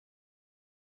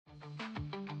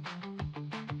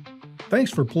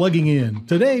Thanks for plugging in.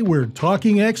 Today we're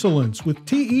talking excellence with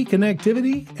TE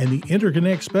Connectivity and the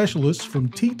interconnect specialists from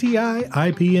TTI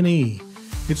IP&E.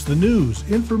 It's the news,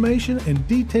 information, and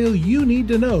detail you need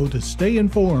to know to stay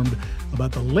informed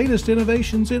about the latest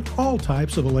innovations in all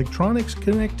types of electronics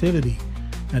connectivity.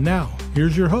 And now,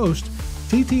 here's your host,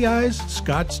 TTI's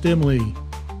Scott Stemley.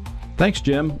 Thanks,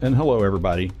 Jim, and hello,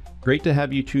 everybody. Great to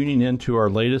have you tuning in to our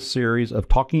latest series of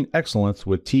Talking Excellence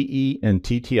with TE and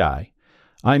TTI.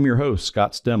 I'm your host,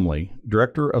 Scott Stemley,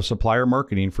 Director of Supplier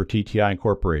Marketing for TTI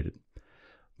Incorporated.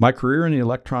 My career in the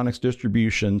electronics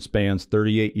distribution spans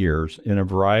 38 years in a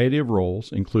variety of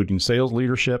roles, including sales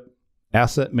leadership,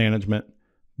 asset management,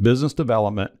 business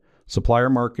development, supplier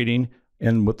marketing,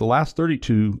 and with the last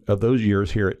 32 of those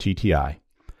years here at TTI.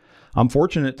 I'm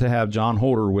fortunate to have John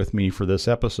Holder with me for this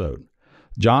episode.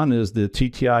 John is the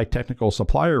TTI Technical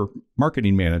Supplier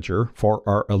Marketing Manager for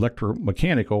our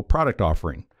electromechanical product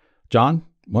offering. John,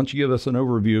 why don't you give us an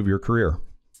overview of your career?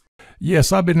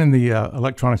 Yes, I've been in the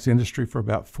electronics industry for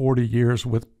about 40 years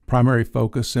with primary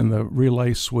focus in the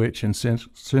relay, switch, and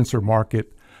sensor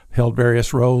market. Held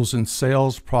various roles in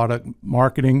sales, product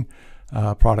marketing,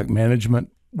 product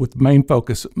management, with main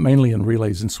focus mainly in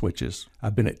relays and switches.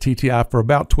 I've been at TTI for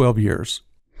about 12 years.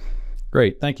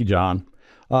 Great. Thank you, John.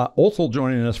 Also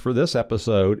joining us for this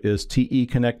episode is TE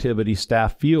Connectivity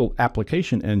Staff Field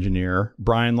Application Engineer,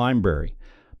 Brian Lineberry.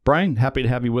 Brian, happy to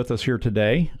have you with us here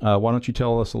today. Why don't you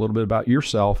tell us a little bit about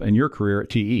yourself and your career at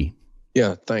TE?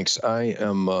 Yeah, thanks.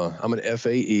 I'm an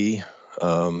FAE,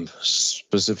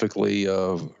 specifically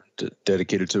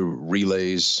dedicated to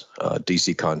relays,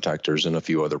 DC contactors, and a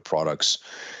few other products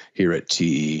here at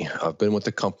TE. I've been with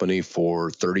the company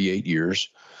for 38 years,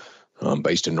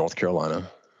 based in North Carolina.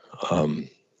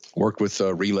 Worked with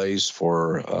relays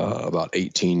for about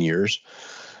 18 years.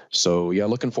 So, yeah,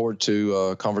 looking forward to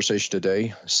a conversation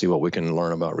today, see what we can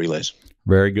learn about relays.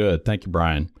 Very good. Thank you,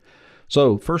 Brian.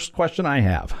 So, first question I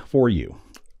have for you.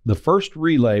 The first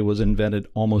relay was invented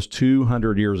almost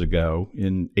 200 years ago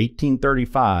in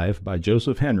 1835 by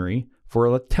Joseph Henry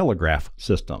for a telegraph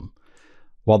system.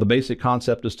 While the basic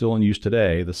concept is still in use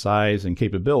today, the size and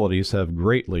capabilities have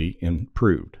greatly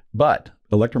improved. But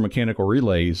electromechanical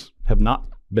relays have not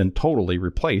been totally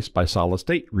replaced by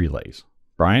solid-state relays.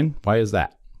 Brian, why is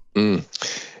that?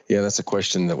 Yeah, that's a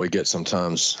question that we get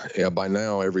sometimes. Yeah, by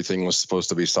now everything was supposed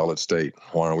to be solid state.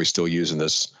 Why are we still using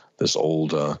this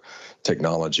old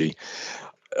technology?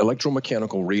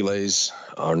 Electromechanical relays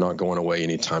are not going away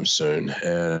anytime soon,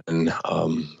 and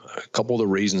a couple of the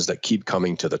reasons that keep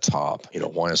coming to the top,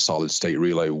 why a solid state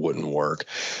relay wouldn't work.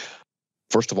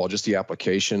 First of all, just the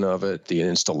application of it, the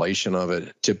installation of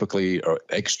it. Typically,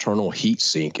 external heat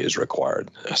sink is required.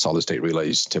 Solid state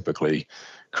relays typically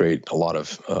create a lot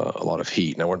of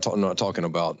heat. Now, we're not talking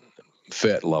about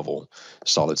FET level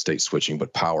solid state switching,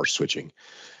 but power switching.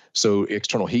 So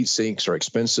external heat sinks are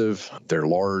expensive. They're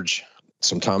large.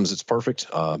 Sometimes it's perfect,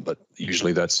 but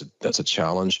usually that's a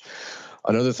challenge.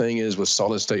 Another thing is with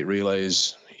solid state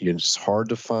relays, it's hard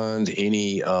to find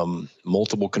any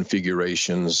multiple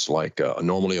configurations like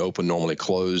normally open, normally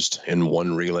closed in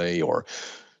one relay, or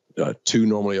two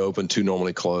normally open, two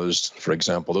normally closed, for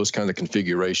example. Those kind of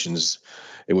configurations,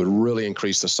 it would really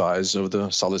increase the size of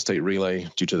the solid state relay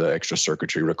due to the extra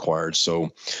circuitry required. So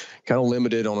kind of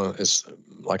limited it's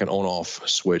like an on-off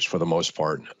switch for the most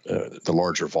part. The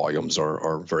larger volumes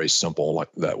are very simple like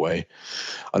that way.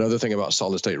 Another thing about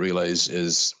solid state relays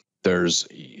is there's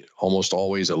almost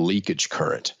always a leakage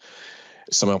current.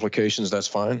 Some applications, that's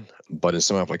fine, but in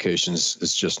some applications,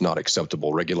 it's just not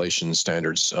acceptable. Regulation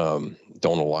standards don't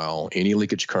allow any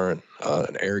leakage current.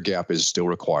 An air gap is still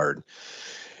required.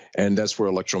 And that's where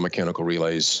electromechanical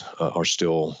relays are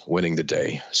still winning the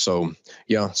day. So,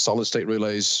 yeah, solid state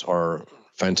relays are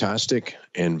fantastic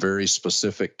in very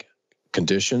specific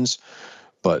conditions,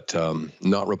 but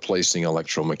not replacing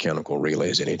electromechanical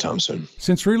relays anytime soon.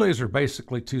 Since relays are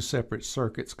basically two separate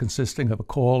circuits consisting of a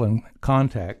coil and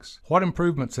contacts, what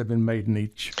improvements have been made in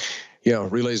each? Yeah,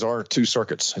 relays are two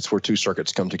circuits. It's where two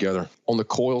circuits come together. On the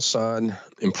coil side,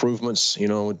 improvements,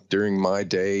 during my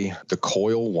day, the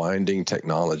coil winding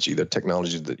technology, the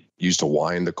technology that used to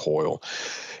wind the coil,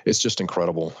 it's just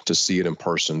incredible to see it in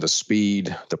person. The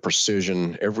speed, the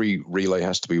precision, every relay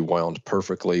has to be wound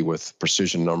perfectly with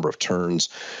precision number of turns.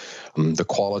 The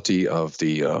quality of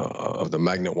the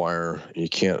magnet wire, you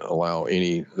can't allow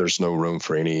there's no room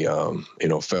for any,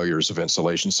 failures of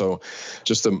insulation. So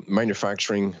just the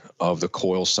manufacturing of the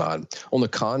coil side. On the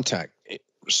contact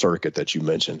circuit that you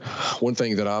mentioned, one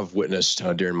thing that I've witnessed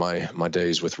during my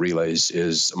days with relays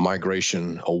is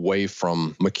migration away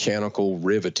from mechanical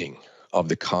riveting of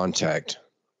the contact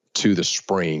to the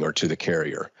spring or to the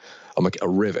carrier. A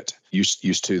rivet.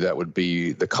 Used to, that would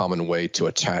be the common way to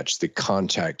attach the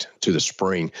contact to the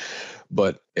spring.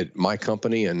 But at my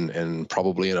company and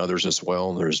probably in others as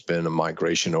well, there's been a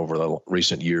migration over the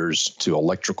recent years to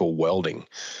electrical welding.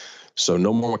 So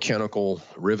no more mechanical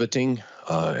riveting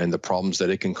and the problems that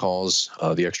it can cause,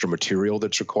 the extra material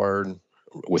that's required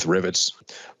with rivets,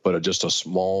 but just a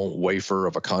small wafer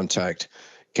of a contact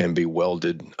can be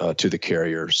welded to the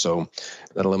carrier. So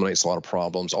that eliminates a lot of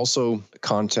problems. Also,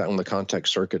 contact on the contact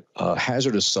circuit,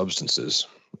 hazardous substances.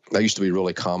 That used to be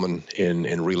really common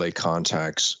in relay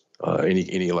contacts,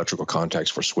 any electrical contacts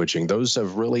for switching. Those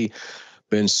have really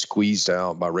been squeezed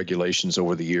out by regulations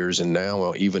over the years, and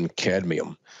now even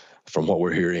cadmium. From what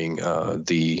we're hearing,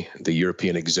 the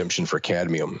European exemption for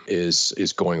cadmium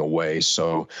is going away.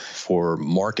 So for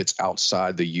markets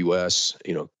outside the U.S.,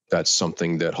 that's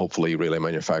something that hopefully relay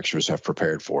manufacturers have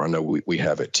prepared for. I know we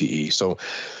have at TE. So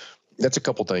that's a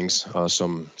couple things,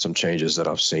 some changes that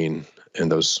I've seen in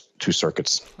those two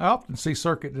circuits. I often see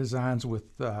circuit designs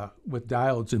with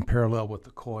diodes in parallel with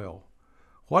the coil.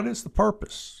 What is the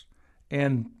purpose?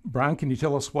 And Brian, can you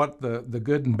tell us what the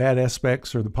good and bad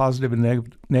aspects or the positive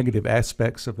and negative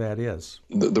aspects of that is?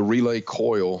 The relay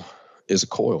coil is a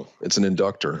coil. It's an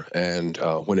inductor. And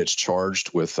when it's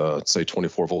charged with, say,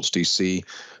 24 volts DC,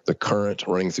 the current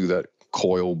running through that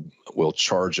coil will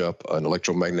charge up an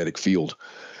electromagnetic field.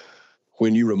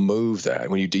 When you remove that,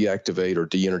 when you deactivate or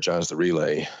de-energize the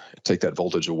relay, take that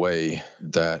voltage away,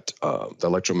 that the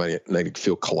electromagnetic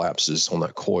field collapses on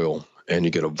that coil, and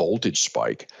you get a voltage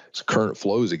spike. So current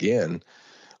flows again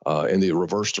in the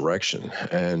reverse direction,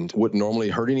 and wouldn't normally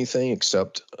hurt anything,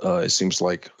 except it seems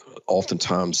like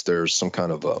oftentimes there's some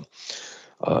kind of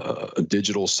a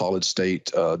digital solid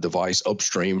state device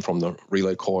upstream from the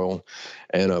relay coil,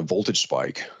 and a voltage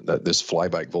spike that this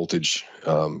flyback voltage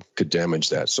could damage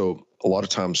that. So a lot of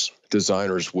times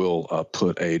designers will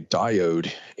put a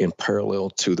diode in parallel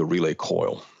to the relay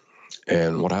coil.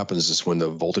 And what happens is when the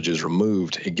voltage is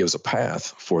removed, it gives a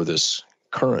path for this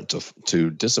current to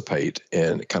dissipate,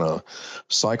 and it kind of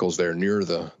cycles there near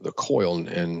the coil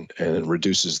and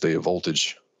reduces the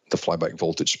voltage, the flyback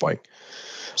voltage spike.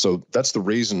 So that's the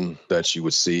reason that you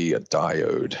would see a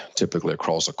diode typically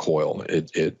across a coil.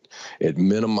 It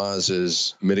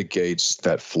mitigates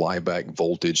that flyback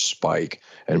voltage spike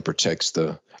and protects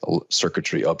the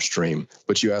circuitry upstream.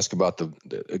 But you ask about the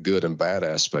good and bad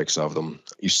aspects of them.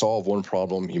 You solve one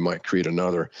problem, you might create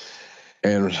another.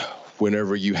 And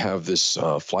whenever you have this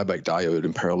flyback diode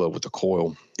in parallel with the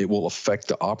coil, it will affect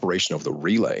the operation of the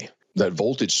relay. That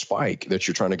voltage spike that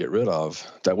you're trying to get rid of,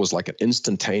 that was like an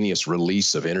instantaneous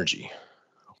release of energy,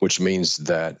 which means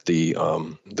that the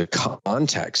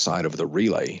contact side of the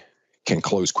relay can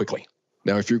close quickly.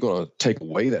 Now, if you're going to take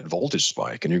away that voltage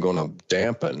spike and you're going to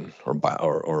dampen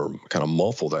or kind of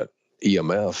muffle that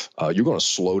EMF, you're going to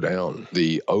slow down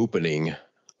the opening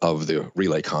of the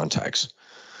relay contacts.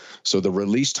 So the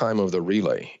release time of the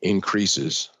relay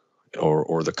increases,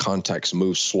 or the contacts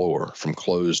move slower from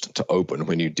closed to open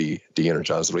when you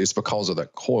de-energize the relay. It's because of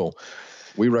that coil.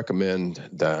 We recommend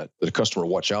that the customer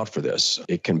watch out for this.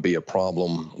 It can be a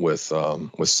problem with some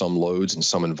loads and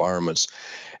some environments.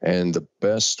 And the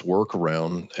best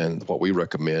workaround, and what we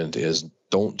recommend, is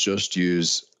don't just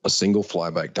use a single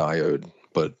flyback diode,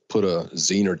 but put a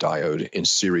Zener diode in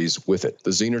series with it.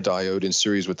 The Zener diode in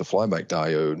series with the flyback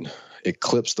diode, it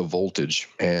clips the voltage,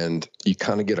 and you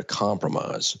kind of get a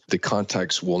compromise. The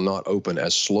contacts will not open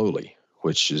as slowly,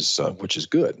 which is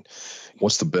good.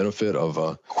 What's the benefit of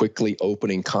a quickly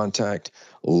opening contact?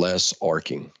 Less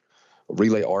arcing.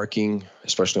 Relay arcing,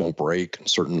 especially on break,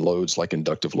 certain loads like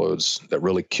inductive loads, that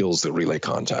really kills the relay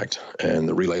contact, and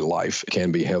the relay life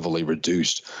can be heavily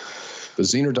reduced. The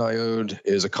Zener diode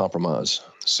is a compromise.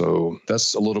 So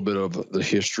that's a little bit of the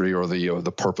history or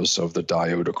the purpose of the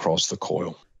diode across the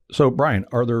coil. So, Brian,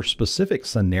 are there specific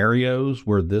scenarios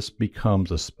where this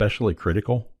becomes especially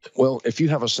critical? Well, if you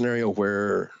have a scenario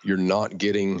where you're not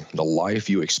getting the life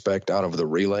you expect out of the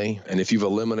relay, and if you've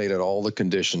eliminated all the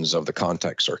conditions of the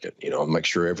contact circuit, make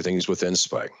sure everything's within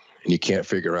spec, and you can't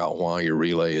figure out why your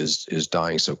relay is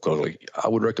dying so quickly, I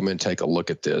would recommend take a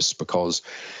look at this, because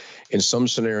in some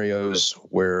scenarios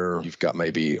where you've got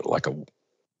maybe like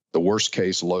the worst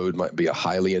case load might be a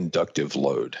highly inductive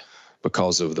load.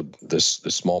 Because of this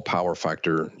small power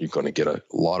factor, you're going to get a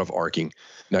lot of arcing.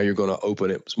 Now you're going to open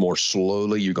it more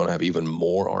slowly. You're going to have even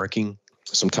more arcing.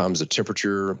 Sometimes the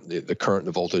temperature, the current,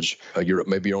 the voltage, you're on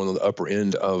the upper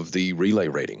end of the relay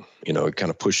rating,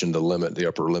 kind of pushing the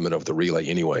upper limit of the relay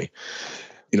anyway.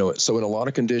 So in a lot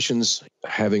of conditions,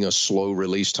 having a slow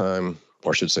release time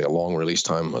or I should say a long release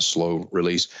time, a slow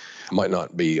release, might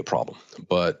not be a problem.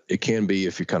 But it can be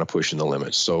if you're kind of pushing the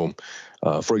limits. So,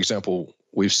 for example,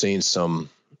 we've taken some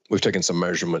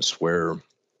measurements where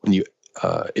when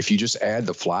if you just add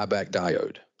the flyback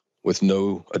diode with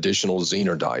no additional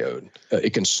Zener diode,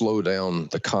 it can slow down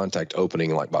the contact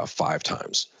opening like by 5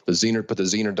 times. Put the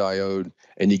Zener diode,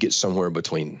 and you get somewhere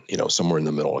between, somewhere in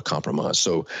the middle of compromise.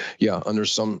 So yeah, under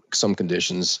some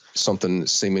conditions, something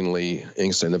seemingly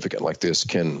insignificant like this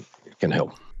can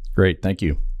help. Great, thank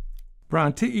you.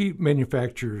 Brian, TE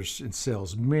manufactures and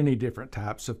sells many different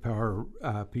types of power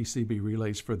PCB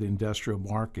relays for the industrial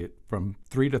market, from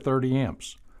 3 to 30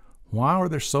 amps. Why are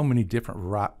there so many different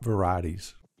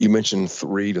varieties? You mentioned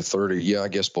 3 to 30. Yeah, I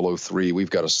guess below 3,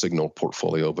 we've got a signal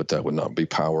portfolio, but that would not be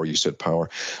power. You said power.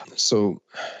 So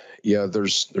yeah,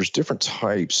 there's different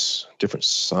types, different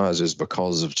sizes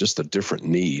because of just the different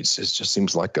needs. It just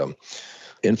seems like a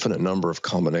infinite number of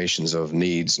combinations of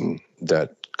needs and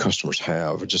that customers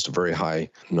have, just a very high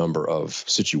number of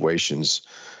situations.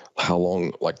 How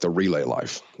long, like the relay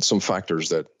life, some factors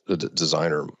that the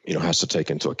designer, has to take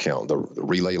into account. The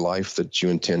relay life that you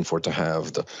intend for it to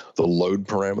have, the load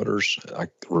parameters I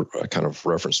kind of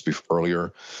referenced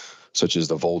earlier, such as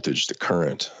the voltage, the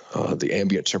current, the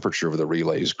ambient temperature of the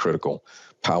relay is critical.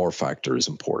 Power factor is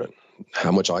important.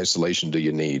 How much isolation do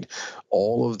you need?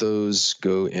 All of those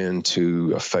go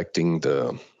into affecting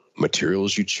the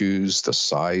materials you choose, the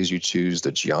size you choose,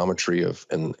 the geometry of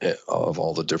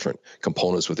all the different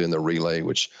components within the relay,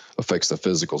 which affects the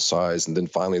physical size. And then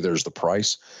finally, there's the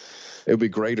price. It would be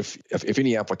great if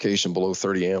any application below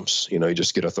 30 amps, you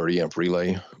just get a 30 amp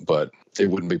relay, but it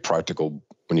wouldn't be practical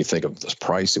when you think of the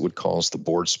price it would cost, the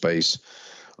board space,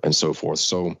 and so forth.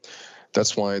 So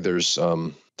that's why there's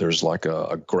like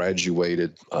a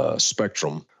graduated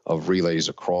spectrum of relays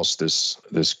across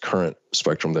this current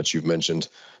spectrum that you've mentioned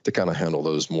to kind of handle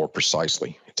those more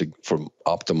precisely for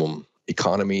optimum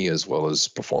economy as well as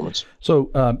performance. So,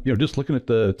 just looking at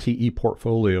the TE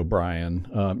portfolio, Brian,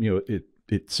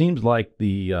 it seems like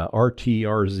the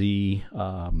RTRZ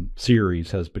series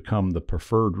has become the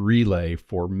preferred relay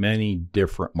for many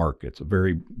different markets, a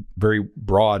very, very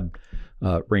broad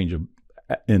range of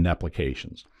end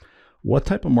applications. What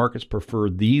type of markets prefer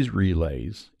these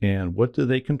relays, and what do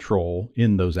they control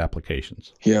in those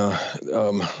applications? Yeah,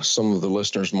 some of the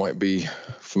listeners might be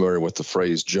familiar with the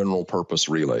phrase general purpose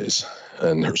relays,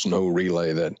 and there's no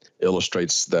relay that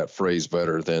illustrates that phrase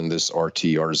better than this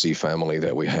RTRZ family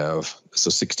that we have. It's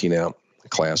a 16 amp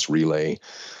class relay,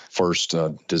 first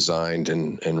designed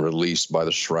and released by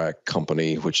the Schrack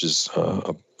company, which is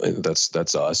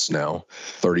that's us now,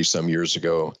 30 some years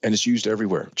ago, and it's used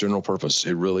everywhere. General purpose.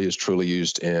 It really is truly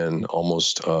used in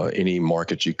almost any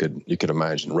market you could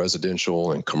imagine: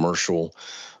 residential and commercial,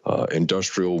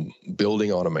 industrial,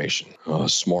 building automation,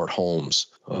 smart homes,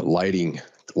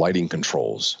 lighting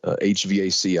controls,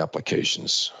 HVAC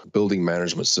applications, building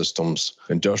management systems,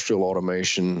 industrial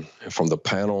automation, from the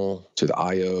panel to the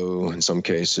I/O, in some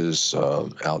cases,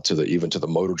 out to even to the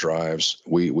motor drives.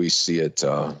 We see it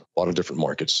a lot of different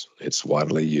markets. It's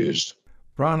widely used.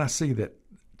 Brian, I see that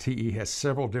TE has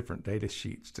several different data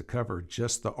sheets to cover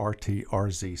just the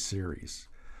RTRZ series.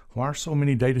 Why are so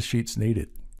many data sheets needed?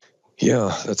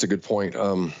 Yeah, that's a good point.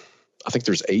 I think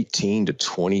there's 18 to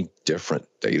 20 different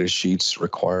data sheets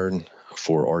required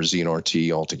for RZ and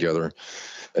RT altogether.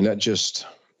 And that just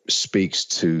speaks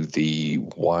to the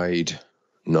wide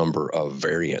number of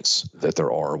variants that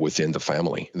there are within the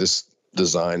family. This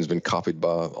design has been copied by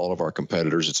all of our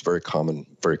competitors. It's very common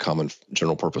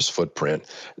general purpose footprint.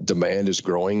 Demand is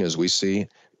growing, as we see.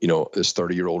 This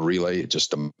 30-year-old relay,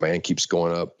 demand keeps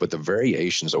going up, but the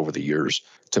variations over the years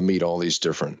to meet all these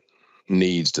different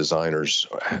needs designers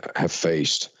have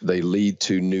faced, they lead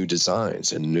to new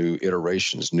designs and new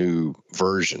iterations, new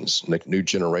versions, new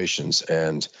generations,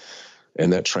 and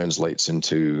that translates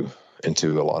into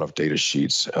a lot of data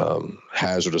sheets.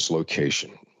 Hazardous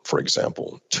location, for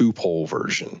example, 2-pole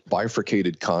version,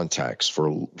 bifurcated contacts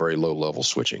for very low-level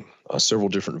switching, several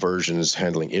different versions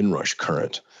handling inrush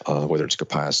current, whether it's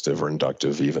capacitive or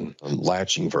inductive, even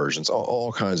latching versions,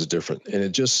 all kinds of different. And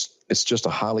it's just a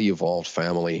highly evolved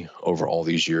family over all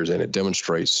these years, and it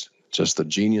demonstrates just the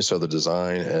genius of the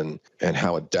design and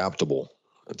how adaptable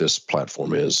this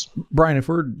platform is. Brian, if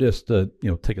we're just to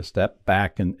take a step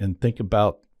back and think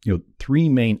about 3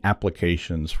 main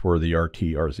applications for the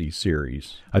RTRZ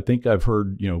series. I think I've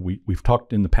heard, we've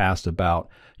talked in the past about,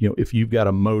 if you've got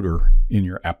a motor in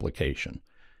your application,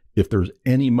 if there's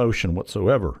any motion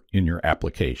whatsoever in your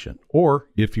application, or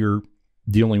if you're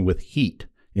dealing with heat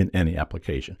in any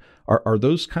application. Are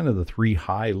those kind of the 3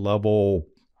 high level,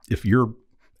 if you're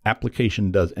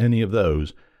application does any of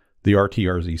those, the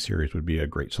RTRZ series would be a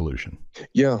great solution.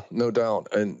 Yeah, no doubt.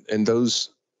 And those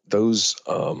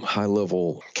high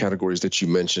level categories that you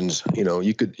mentioned,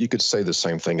 you could say the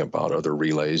same thing about other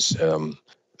relays.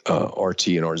 RT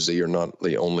and RZ are not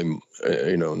the only,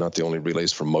 not the only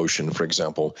relays for motion, for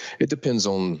example. It depends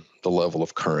on the level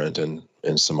of current and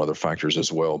some other factors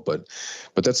as well. But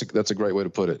that's a great way to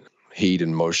put it. Heat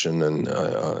and motion,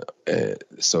 and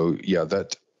so yeah,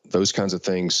 those kinds of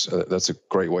things. That's a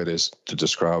great way to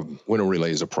describe when a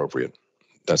relay is appropriate.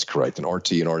 That's correct. And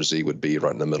RT and RZ would be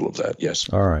right in the middle of that. Yes.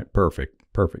 All right. Perfect.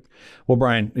 Well,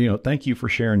 Brian, thank you for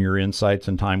sharing your insights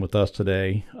and time with us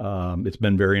today. It's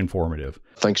been very informative.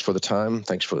 Thanks for the time.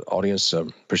 Thanks for the audience.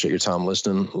 Appreciate your time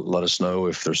listening. Let us know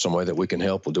if there's some way that we can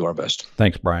help. We'll do our best.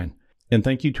 Thanks, Brian. And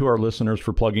thank you to our listeners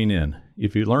for plugging in.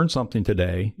 If you learned something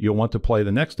today, you'll want to play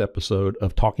the next episode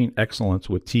of Talking Excellence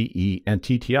with TE and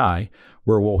TTI,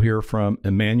 where we'll hear from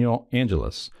Emmanuel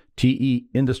Angelis, TE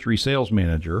Industry Sales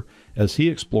Manager, as he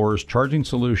explores charging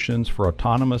solutions for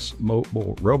autonomous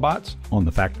mobile robots on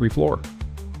the factory floor.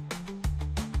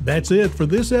 That's it for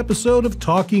this episode of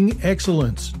Talking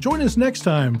Excellence. Join us next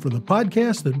time for the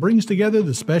podcast that brings together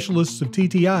the specialists of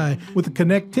TTI with the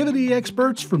connectivity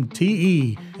experts from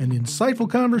TE, an insightful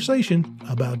conversation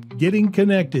about getting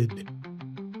connected.